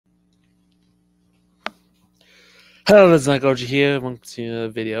Hello, it's Nagoji here. Welcome to a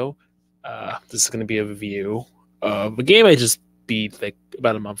video. This is going to be a review of a game I just beat like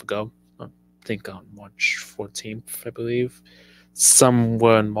about a month ago. I think on March 14th, I believe.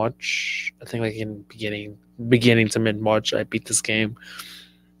 Somewhere in March. I think like in beginning to mid-March, I beat this game.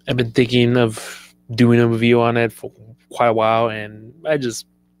 I've been thinking of doing a review on it for quite a while, and might as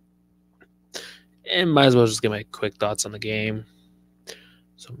well just get my quick thoughts on the game.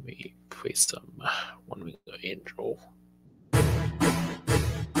 So let me play some one week intro.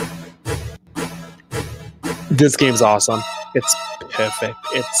 This game's awesome. It's perfect.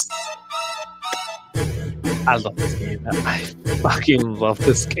 I love this game. I fucking love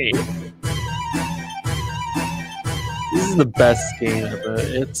this game. This is the best game ever.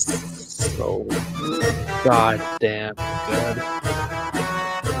 It's so goddamn good.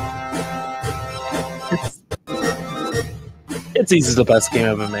 It's easily the best game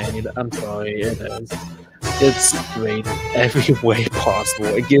ever made. I'm sorry, it is. It's great in every way possible.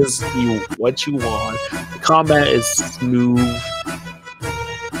 It gives you what you want. The combat is smooth.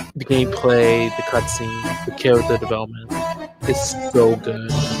 The gameplay, the cutscenes, the character development is so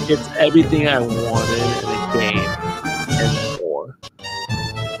good. It's everything I wanted in a game and more.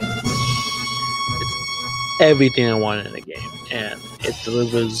 It's everything I wanted in a game, and it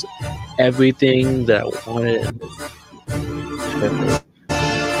delivers everything that I wanted in this perfect.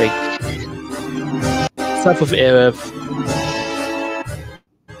 Like, type of AF,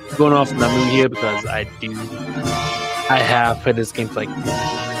 going off memory here because I have played this game for like 4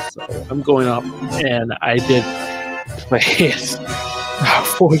 years, so I'm going up, and I did play it about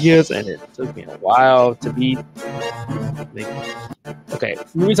 4 years, and it took me a while to beat. Like, okay,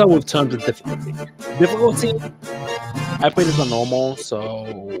 let me talk with terms of difficulty. I played this on normal,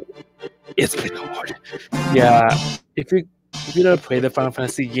 so it's been hard. Yeah, if you never played a Final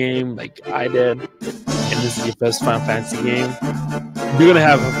Fantasy game like I did, and this is your first Final Fantasy game, you're gonna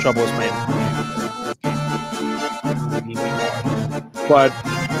have trouble playing this game. But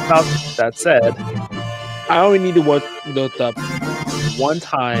that said, I only need to look up one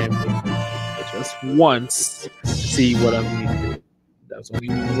time, just once, to see what I'm going to do. That was only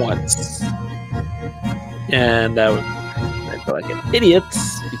once, and I felt like an idiot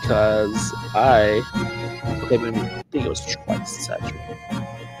because I think it was twice actually.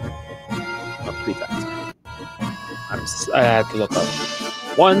 Not 3 times. I had to look up.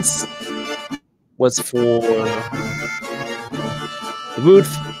 Once was for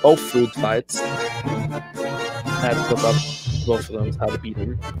both food fights. I had to look up both of them, how to beat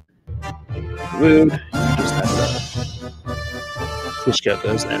them. Rude, you just had to switch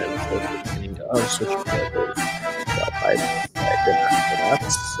characters, and it was the beginning of switching characters. So I didn't have to do that,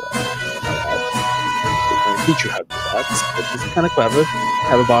 so I teach you how to do that, which is kind of clever.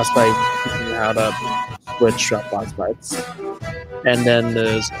 Have a boss fight teaching you how to switch up boss fights. And then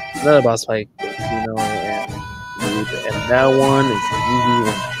there's another boss fight, and that one is usually one of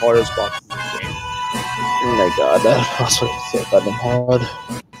the hardest bosses in the game. Oh my god, that boss fight is so goddamn hard.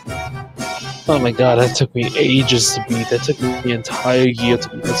 Oh my god, that took me ages to beat. That took me the entire year to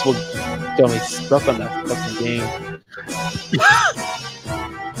beat. That's what got me stuck on that fucking game.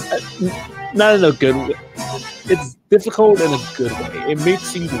 Not in a good way. It's difficult in a good way. It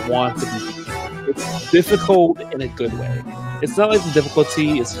makes you want to beat the game. It's difficult in a good way. It's not like the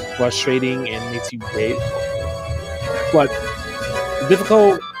difficulty is frustrating and makes you hate, but the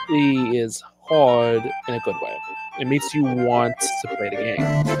difficulty is hard in a good way. It makes you want to play the game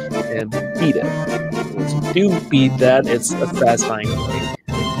and beat it. Once you do beat that, it's a satisfying thing.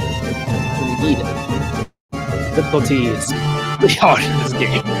 When you beat it, the difficulty is really hard in this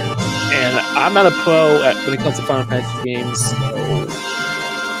game. And I'm not a pro when it comes to Final Fantasy games, so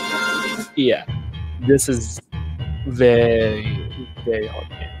yeah, this is very, very hard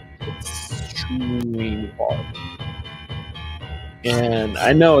game. It's extremely hard. And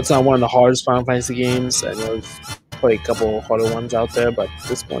I know it's not one of the hardest Final Fantasy games. I know there's probably a couple harder ones out there, but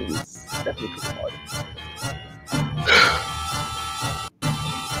this one is definitely pretty hard.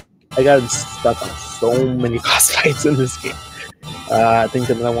 I got stuck on so many boss fights in this game. I think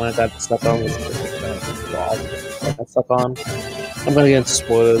another one I got stuck on was I got stuck on. I'm gonna get into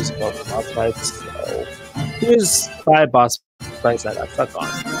spoilers about the boss fights. So here's 5 boss fights I got stuck on.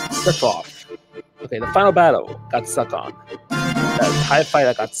 First off, okay, the final battle got stuck on. That TIE fight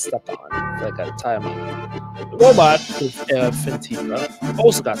I got stuck on. Like a time on. The robot with Fintiva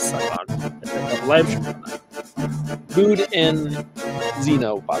also got stuck on. And then the live stream on that. Dude and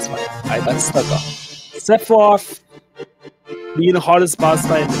Xeno boss fight I got stuck on. Sephiroth being the hardest boss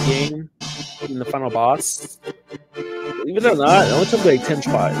fight in the game, in the final boss. Believe it or not, it only took like 10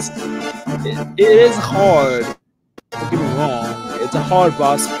 tries. It is hard Don't get me wrong, it's a hard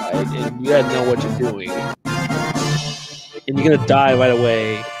boss fight, and you gotta know what you're doing. And you're gonna die right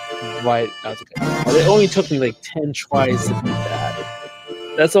away. Right, that's okay. But it only took me like 10 tries to beat that.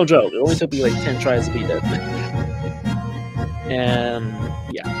 That's no joke. It only took me like 10 tries to beat it. And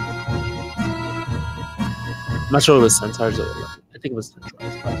yeah. I'm not sure it was 10 tries or 11. I think it was 10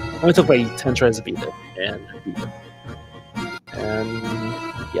 tries. But it only took like 10 tries to beat it. And I beat it. And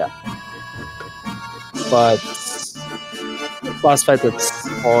yeah. But the boss fight that's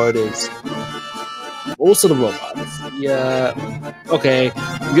hard is most of the robots. Yeah. Okay.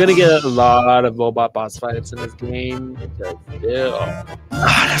 You're gonna get a lot of robot boss fights in this game because they're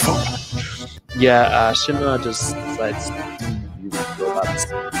yeah, Shimura just decides to use robots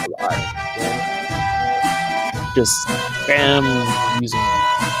a lot. And just spam using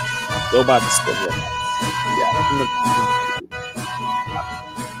robots with robots. Yeah,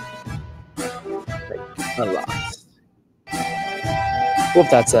 like a lot. With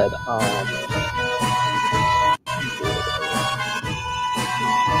that said,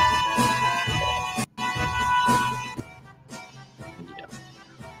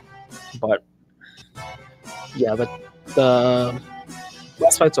 but the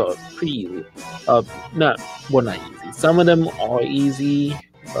boss fights are pretty easy. Not easy. Some of them are easy,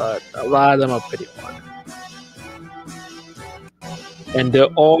 but a lot of them are pretty hard. And there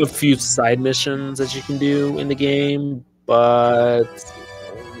are a few side missions that you can do in the game, but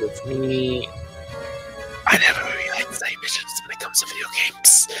with me, I never really like side missions when it comes to video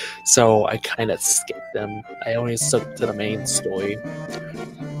games, so I kind of skipped them. I only stuck to the main story.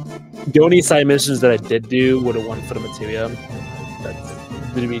 The only side missions that I did do were the one for the materia.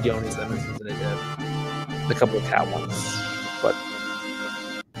 That's literally the only side missions that I did. A couple of cat ones, but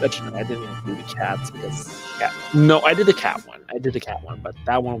actually, I didn't even do the cats because no, I did the cat one. But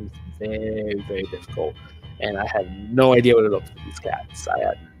that one was very, very difficult, and I had no idea what to look for these cats. I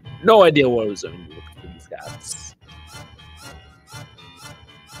had no idea what I was doing to look for these cats.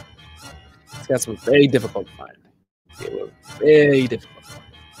 These cats were very difficult to find. They were very difficult to find.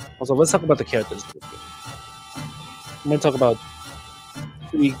 Also, let's talk about the characters. I'm going to talk about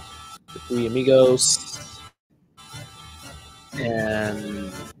the three amigos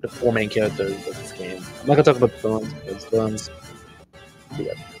and the four main characters of this game. I'm not going to talk about the villains because villains.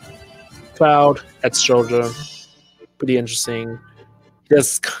 Yeah. Cloud, ex-soldier, pretty interesting.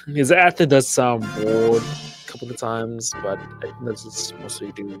 His actor does sound bored a couple of times, but I think that's just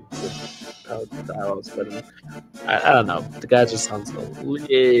mostly due to dialogues. But I don't know. The guy just sounds a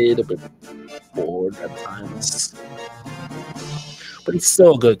little bit bored at times. But he's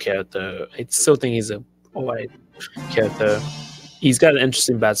still a good character. I still think he's a alright character. He's got an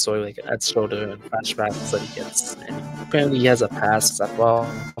interesting backstory, like at shoulder and flashbacks that he gets. And apparently he has a past as well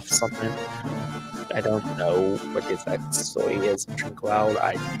of something. I don't know what his exact story is between Cloud.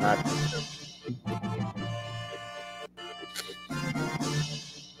 I do not.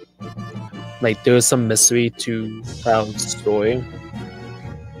 Like, there is some mystery to Cloud's story,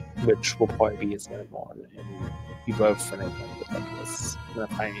 which will probably be his memoir. And we both, when I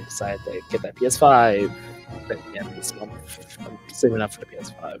finally decided to get that PS5 at the end of this month. I'm saving up for the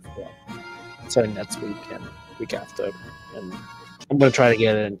PS5. Starting next week and week after. And I'm going to try to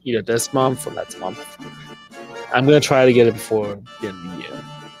get it either this month or next month. I'm going to try to get it before the end of the year.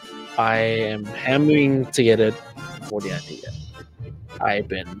 I am hammering to get it before the end of the year.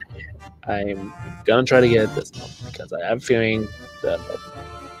 I'm going to try to get it this month because I have a feeling that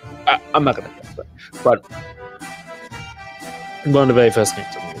I'm not going to get it. But one of the very first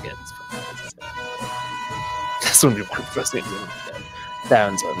games I'm going to get is that's going to be one of the first games I'm going to get. That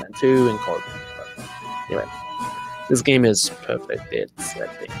one's on that too and Call of Duty. Anyway, this game is perfect. It's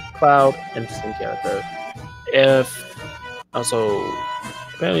Cloud, interesting character. If also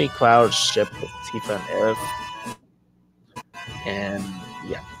apparently Cloud shipped with Tifa and If, and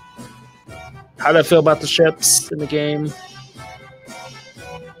yeah. How do I feel about the ships in the game?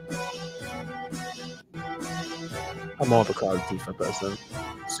 I'm more of a Cloud Tifa person.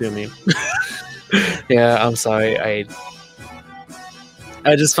 Sue me. Yeah, I'm sorry. I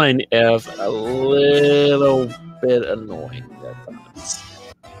just find F a little bit annoying at times.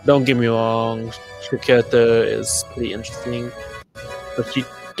 Don't get me wrong, her character is pretty interesting, but she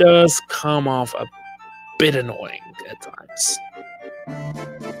does come off a bit annoying at times.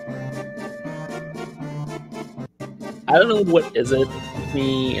 I don't know what is it with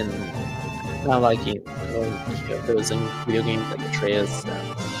me and not liking characters in video games like Atreus.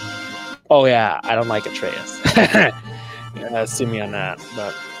 Oh yeah, I don't like Atreus. Yeah, sue me on that,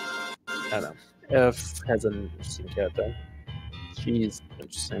 but I don't know. F has an interesting character. She's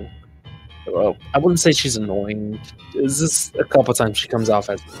interesting. Well, I wouldn't say she's annoying. It's just a couple times she comes off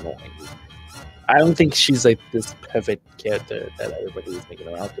as annoying. I don't think she's like this perfect character that everybody is making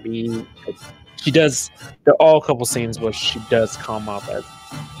her out to be. She does. There are a couple scenes where she does come off as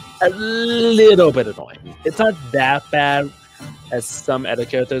a little bit annoying. It's not that bad as some other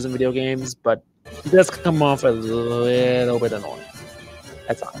characters in video games, but she does come off a little bit annoying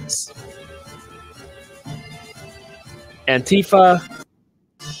at times. And Tifa,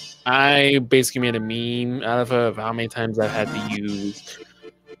 I basically made a meme out of her of how many times I've had to use.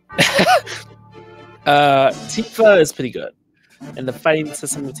 Tifa is pretty good, and the fighting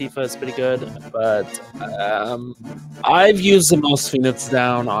system of Tifa is pretty good, but I've used the most Phoenix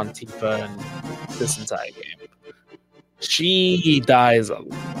down on Tifa in this entire game. She dies a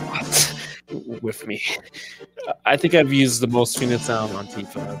lot with me. I think I've used the most Phoenix down on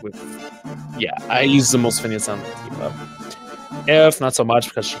Tifa yeah, I use the most Phoenix down on Tifa. If not so much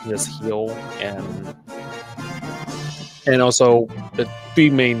because she can just heal and also the three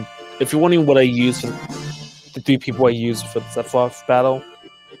main. If you're wondering what I use for the three people I use for the Zephyr battle,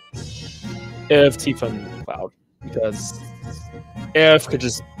 Aerith, Tifa, and Cloud, because Aerith could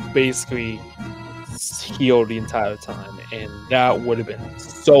just basically heal the entire time, and that would have been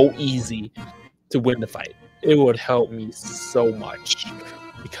so easy to win the fight. It would help me so much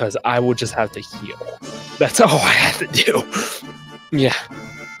because I would just have to heal. That's all I had to do. Yeah.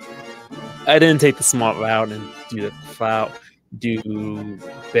 I didn't take the smart route and do the Cloud, do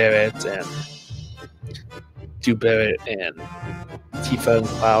Barret and Tifa and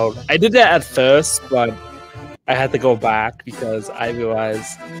Cloud. I did that at first, but I had to go back because I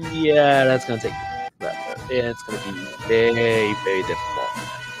realized, yeah, that's gonna take forever. It's gonna be very, very difficult.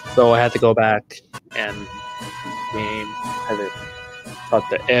 So I had to go back and had to talk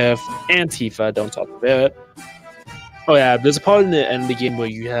to Aerith and Tifa. Don't talk to Barret. Oh yeah, there's a part in the end of the game where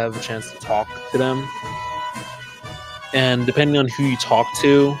you have a chance to talk to them, and depending on who you talk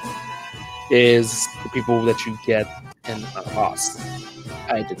to, is the people that you get in a boss.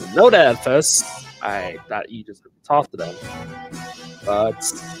 I didn't know that at first. I thought you just had to talk to them, but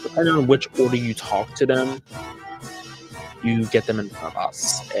depending on which order you talk to them, you get them in front of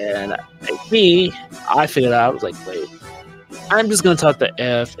us. And like me, I figured out, I was like, wait, I'm just gonna talk to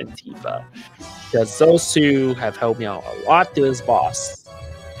Aerith and Tifa because those two have helped me out a lot through this boss.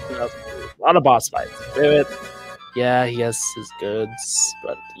 You know, a lot of boss fights. Barret, yeah, he has his goods,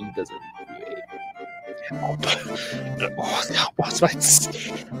 but he doesn't really help. Oh, boss fights.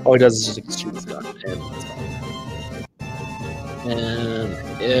 All he does is just shoot his gun. And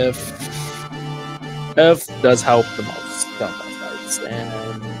if does help the most on boss fights,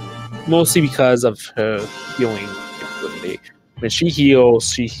 and mostly because of her healing capability. When she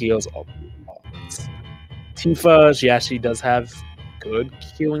heals a lot. Tifa, she actually does have good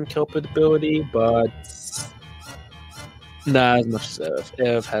healing capability, but not as much as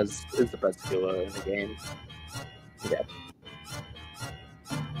Aerith. Aerith is the best healer in the game. Yeah.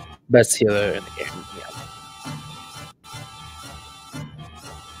 Best healer in the game, yeah.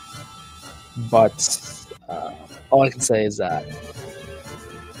 But all I can say is that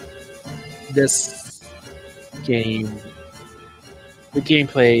this game, the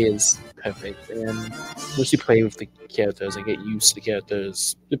gameplay is perfect, and once you play with the characters and get used to the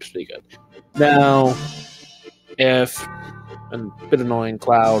characters, it's pretty good. Now, if a bit annoying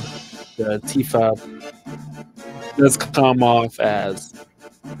Cloud, the Tifa does come off as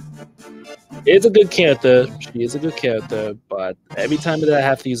it's a good character. She is a good character, but every time that I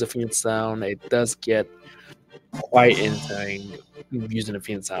have to use a Phoenix sound, it does get quite insane using a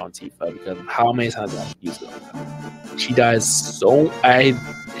Phoenix sound on Tifa because how many times I have to use it? She has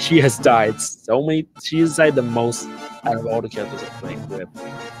died so many. She has died the most out of all the characters I've played with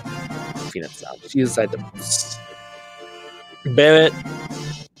Phoenix sound. She has died the most. Barret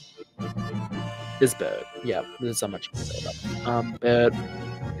is Barret. Yeah, there's not much you can say about it. Barret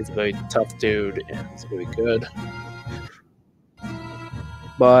is a very tough dude and he's very good.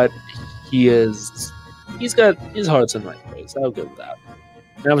 But he's got his heart's in the right place. I'll go with that.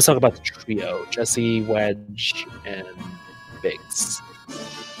 Now let's talk about the trio: Jessie, Wedge, and Biggs.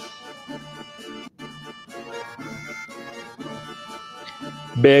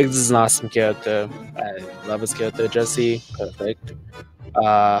 Biggs is an awesome character. I love his character. Jessie, perfect.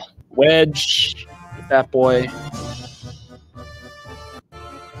 Wedge, that boy.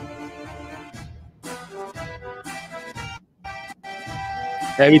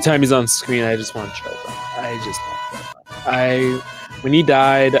 Every time he's on screen, I just want to choke him. When he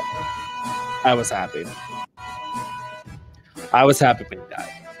died, I was happy. I was happy when he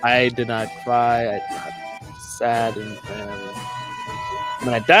died. I did not cry. I did not be sad, and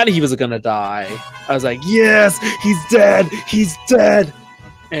When I thought he was gonna die, I was like, yes, he's dead, he's dead.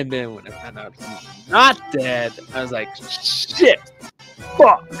 And then when I found out he's not dead, I was like, shit,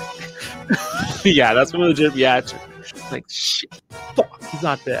 fuck. Yeah, that's my legit reaction. Like, shit, fuck, he's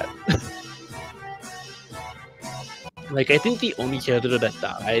not dead. Like, I think the only character that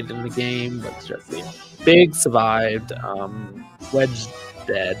died in the game was Jesse. Big survived, Wedge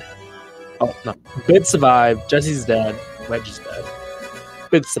dead. Oh, no. Big survived, Jesse's dead, Wedge is dead.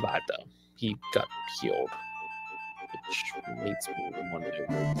 Big survived, though. He got healed. Which makes me wonder if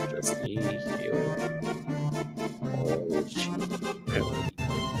Jesse healed. Or is she really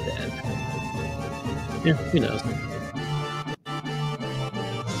dead? Yeah, who knows?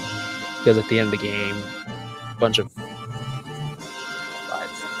 Because at the end of the game, a bunch of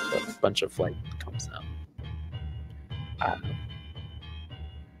light comes out. I don't know.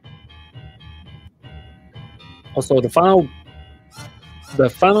 Also, the final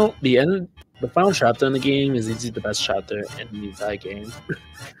chapter in the game is easily the best chapter in the entire game.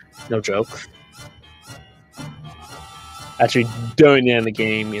 No joke. Actually, during the end of the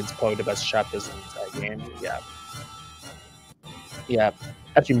game, it's probably the best chapters in the entire game. Yeah. Yeah.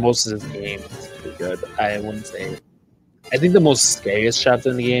 Actually, most of this game is pretty good. I wouldn't say. I think the most scariest chapter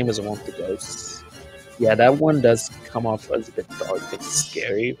in the game is the one with the ghosts. Yeah, that one does come off as a bit dark and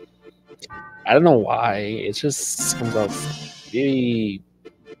scary. I don't know why. It just comes off very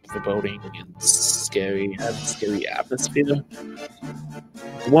foreboding and scary. It has a scary atmosphere.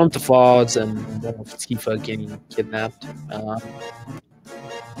 The one with the frauds and one with Tifa getting kidnapped.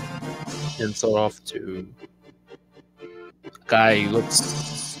 And sort of to a guy who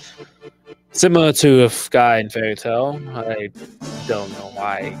looks similar to a guy in Fairy Tail. I don't know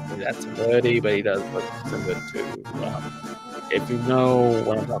why that's similarity, but he does look similar to. If you know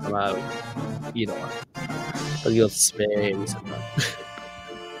what I'm talking about, you know what. But he looks very similar.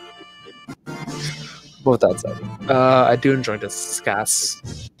 Both outside. I do enjoy this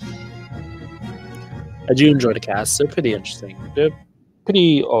cast. I do enjoy the cast. They're pretty interesting. They're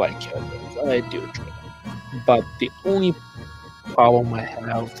pretty alright characters. I do enjoy them. But the only problem I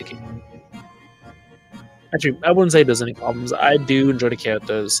have with the game. Actually, I wouldn't say there's any problems. I do enjoy the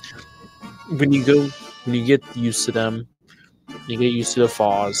characters. When you get used to them, you get used to the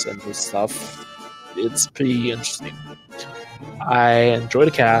falls and this stuff, it's pretty interesting. I enjoy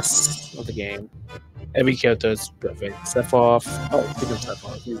the cast of the game. Every character is perfect. Sephiroth, speaking of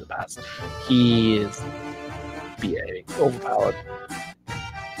Sephiroth, he's the best. He is BA, overpowered.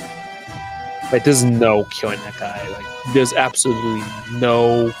 Like, there's no killing that guy. Like, there's absolutely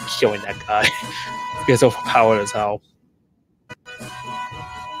no killing that guy. He's overpowered as hell.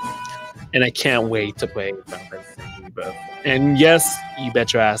 And I can't wait to play Final Fantasy Rebirth. And yes, you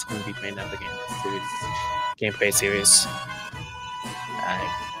bet your ass I'm going to be playing that gameplay series.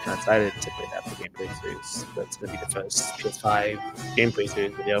 I'm excited to play that for gameplay series. That's going to be the first PS5 gameplay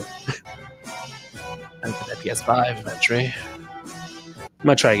series video. And for that PS5 eventually. I'm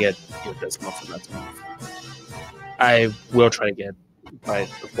going to try to get this month or next month. I will try to get by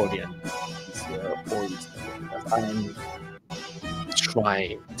before the end of this year or this year, because I'm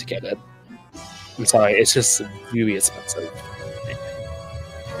trying to get it. I'm sorry, it's just really expensive.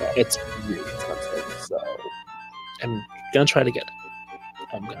 Yeah, it's really expensive, so I'm gonna try to get it.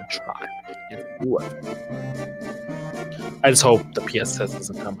 I'm gonna try and do it. I just hope the PS6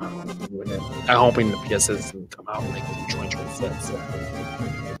 doesn't come out. I'm hoping the PS6 doesn't come out like in 2026. So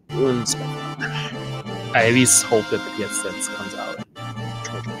I at least hope that the PS6 comes out in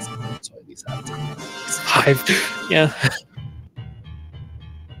 2027. So at least I have time. PS5, yeah.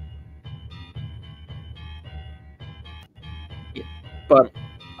 But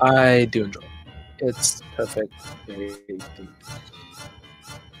I do enjoy it. It's perfect.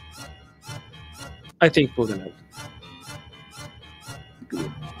 I think we're gonna do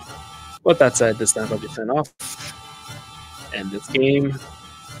it. But that said, this time I'll be turn off. And this game,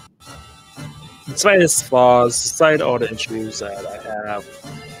 despite its flaws, despite all the issues that I have,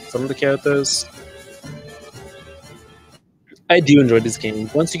 some of the characters, I do enjoy this game.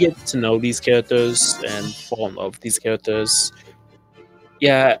 Once you get to know these characters and fall in love with these characters,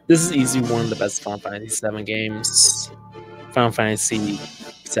 yeah, this is easily one of the best Final Fantasy VII games. Final Fantasy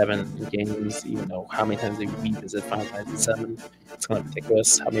VII games, even though how many times we revisit Final Fantasy VII, it's kind of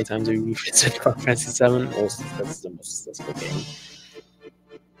ridiculous how many times we revisit Final Fantasy VII. Also, that's the most successful game.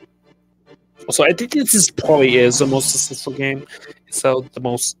 Also, I think this probably is the most successful game. It's the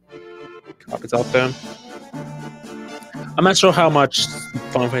most copies out there. I'm not sure how much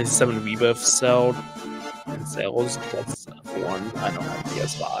Final Fantasy VII Rebirth sold in sales, because for one, I don't have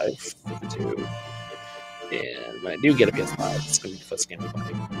PS5. For two, And when I do get a PS5, it's gonna be the first game I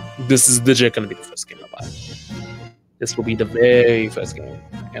buy. This is legit gonna be the first game I buy. This will be the very first game,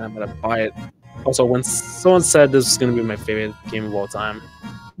 and I'm gonna buy it. Also, when someone said this was gonna be my favorite game of all time,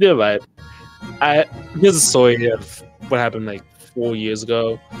 they're right. Here's a story of what happened like 4 years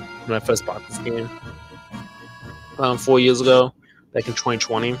ago when I first bought this game. 4 years ago, back in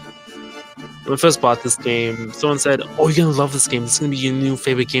 2020. When I first bought this game, someone said, "Oh, you're gonna love this game. This is gonna be your new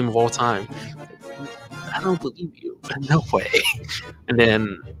favorite game of all time." I don't believe you. No way. And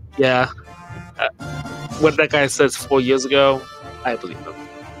then, yeah, what that guy says 4 years ago, I believe him.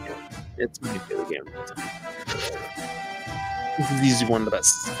 Yeah, it's my favorite game of all time. This is easily one of the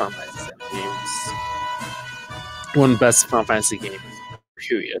best Final Fantasy games. One of the best Final Fantasy games,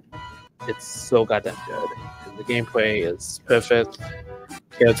 period. It's so goddamn good. And the gameplay is perfect.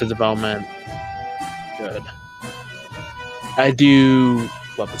 Character development, good. I do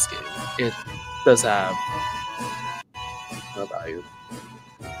love this game. It does have no value.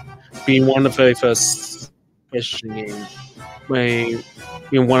 Being one of the very first PlayStation games,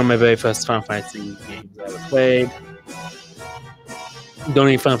 being one of my very first Final Fantasy games I ever played. The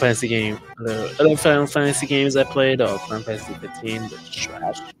only Final Fantasy game, other Final Fantasy games I played are Final Fantasy 15, which is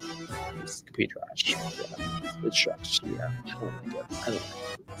trash. It's complete trash. Yeah, it's trash. Yeah, I don't like it. I don't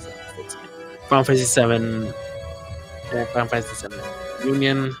like it. Final Fantasy 7, Final Fantasy 7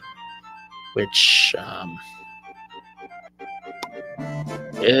 Union, which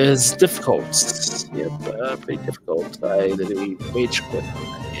is difficult. Yep, pretty difficult. I literally rage quit on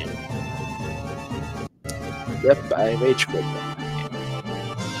that game. Yep, I rage quit on that game.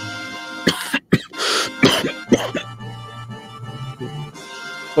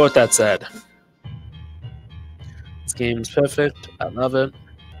 With that said, this game is perfect. I love it.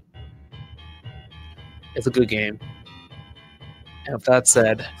 It's a good game. And with that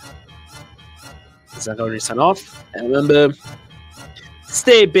said, it's not going to sign off. And remember,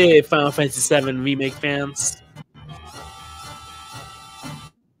 stay big, Final Fantasy VII Remake fans.